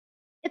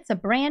It's a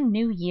brand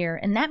new year,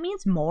 and that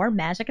means more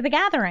Magic the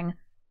Gathering.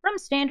 From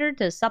standard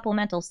to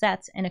supplemental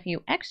sets and a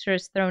few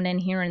extras thrown in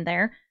here and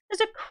there, there's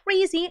a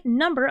crazy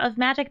number of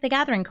Magic the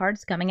Gathering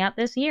cards coming out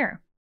this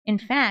year. In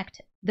fact,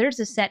 there's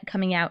a set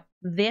coming out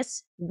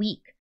this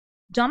week.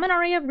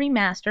 Dominaria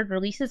Remastered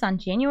releases on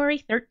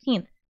January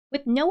 13th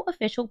with no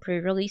official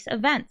pre-release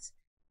events.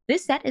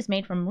 This set is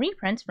made from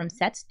reprints from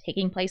sets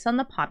taking place on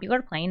the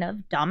popular plane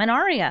of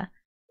Dominaria.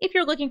 If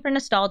you're looking for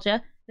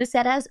nostalgia, the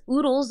set has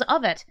oodles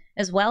of it,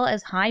 as well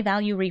as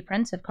high-value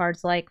reprints of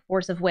cards like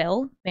Force of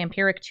Will,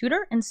 Vampiric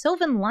Tutor, and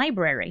Sylvan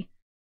Library.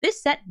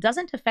 This set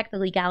doesn't affect the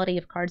legality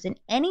of cards in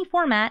any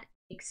format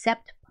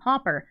except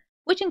Pauper,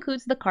 which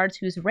includes the cards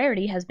whose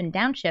rarity has been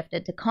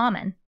downshifted to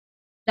common.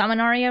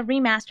 Dominaria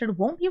Remastered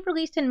won't be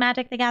released in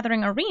Magic the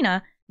Gathering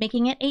Arena,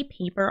 making it a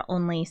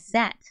paper-only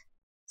set.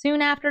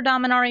 Soon after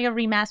Dominaria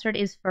Remastered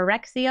is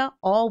Phyrexia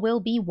All Will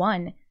Be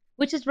One,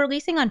 which is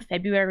releasing on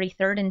February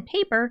 3rd in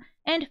paper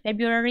and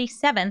February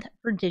 7th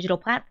for digital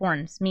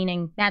platforms,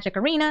 meaning Magic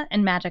Arena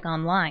and Magic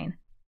Online.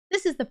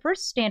 This is the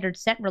first standard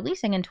set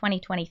releasing in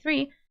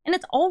 2023, and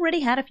it's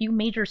already had a few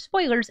major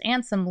spoilers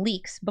and some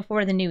leaks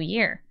before the new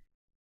year.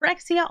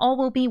 Phyrexia All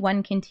Will Be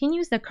One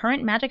continues the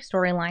current Magic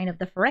storyline of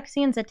the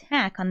Phyrexians'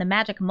 attack on the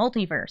Magic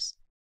multiverse.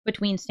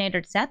 Between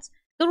standard sets,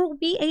 there will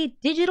be a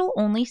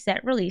digital-only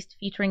set released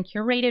featuring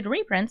curated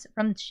reprints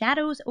from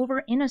Shadows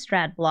over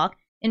Innistrad block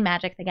in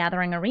Magic the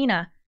Gathering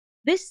Arena.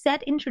 This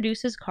set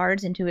introduces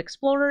cards into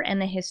Explorer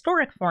and the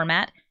Historic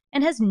format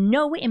and has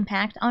no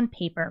impact on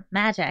paper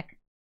Magic.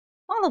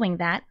 Following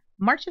that,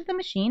 March of the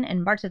Machine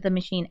and March of the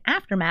Machine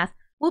Aftermath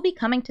will be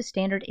coming to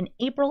standard in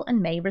April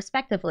and May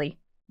respectively.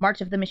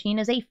 March of the Machine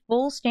is a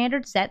full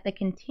standard set that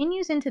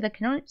continues into the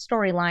current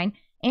storyline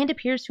and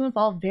appears to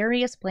involve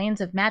various planes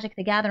of Magic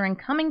the Gathering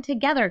coming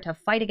together to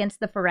fight against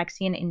the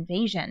Phyrexian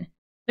invasion.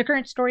 The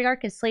current story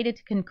arc is slated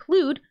to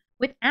conclude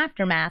with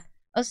Aftermath,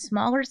 a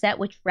smaller set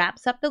which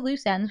wraps up the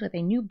loose ends with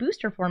a new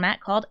booster format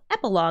called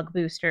Epilogue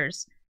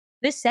Boosters.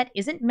 This set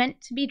isn't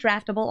meant to be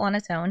draftable on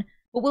its own,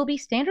 but will be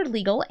standard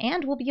legal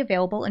and will be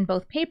available in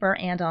both paper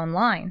and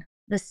online.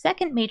 The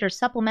second major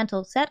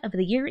supplemental set of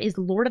the year is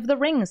Lord of the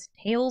Rings,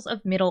 Tales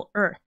of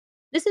Middle-earth.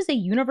 This is a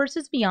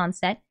Universes Beyond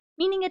set,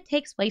 meaning it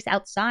takes place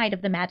outside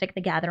of the Magic the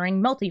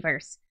Gathering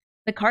multiverse.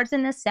 The cards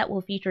in this set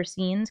will feature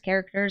scenes,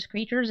 characters,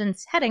 creatures, and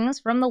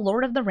settings from the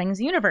Lord of the Rings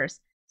universe,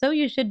 so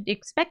you should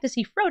expect to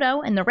see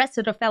Frodo and the rest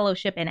of the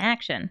Fellowship in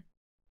action.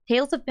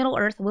 Tales of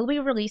Middle-earth will be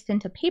released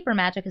into paper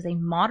Magic as a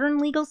modern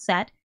legal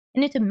set,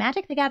 and into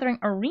Magic the Gathering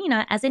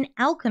Arena as an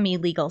alchemy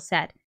legal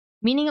set,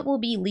 meaning it will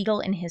be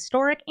legal in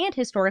Historic and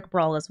Historic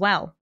Brawl as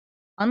well.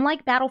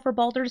 Unlike Battle for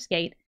Baldur's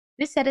Gate,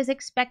 this set is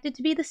expected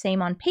to be the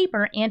same on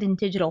paper and in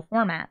digital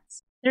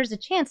formats. There's a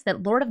chance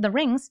that Lord of the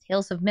Rings,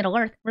 Tales of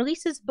Middle-earth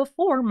releases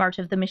before March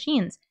of the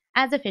Machines,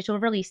 as official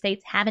release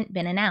dates haven't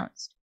been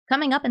announced.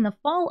 Coming up in the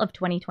fall of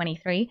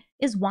 2023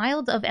 is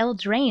Wilds of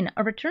Eldraine,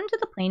 a return to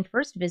the plane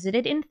first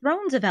visited in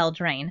Thrones of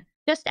Eldraine.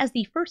 Just as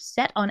the first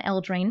set on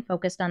Eldraine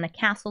focused on the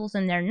castles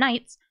and their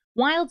knights,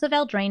 Wilds of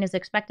Eldraine is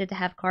expected to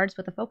have cards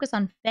with a focus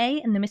on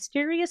Fae and the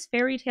mysterious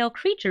fairy tale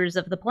creatures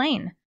of the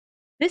plane.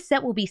 This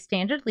set will be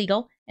standard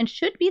legal and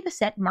should be the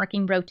set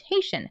marking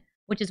rotation,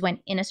 which is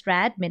when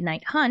Innistrad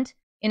Midnight Hunt,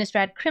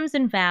 Innistrad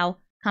Crimson Vow,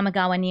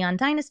 Kamigawa Neon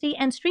Dynasty,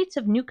 and Streets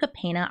of New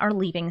Capenna are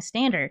leaving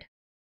standard.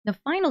 The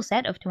final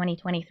set of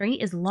 2023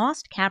 is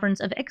Lost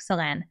Caverns of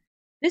Ixalan.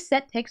 This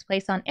set takes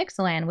place on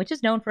Ixalan, which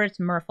is known for its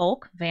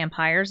merfolk,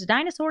 vampires,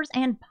 dinosaurs,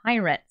 and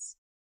pirates.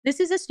 This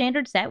is a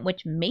standard set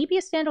which may be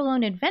a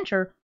standalone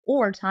adventure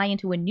or tie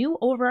into a new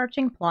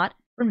overarching plot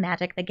for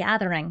Magic the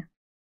Gathering.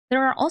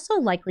 There are also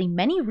likely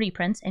many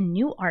reprints and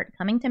new art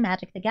coming to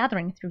Magic the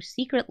Gathering through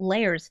secret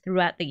layers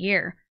throughout the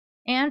year.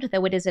 And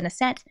though it isn't a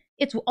set,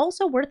 it's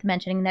also worth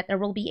mentioning that there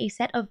will be a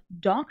set of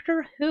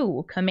Doctor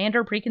Who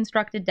Commander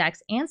pre-constructed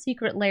decks and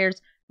secret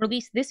layers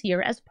released this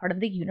year as part of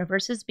the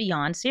Universes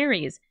Beyond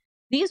series.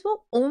 These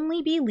will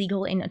only be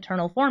legal in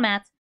Eternal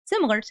formats,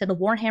 similar to the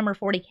Warhammer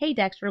 40k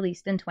decks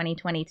released in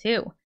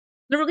 2022.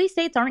 The release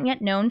dates aren't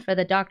yet known for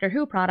the Doctor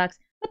Who products,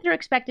 but they're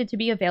expected to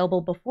be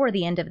available before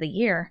the end of the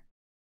year.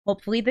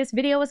 Hopefully this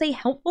video was a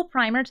helpful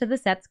primer to the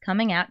sets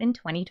coming out in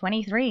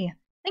 2023.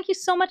 Thank you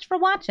so much for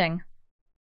watching!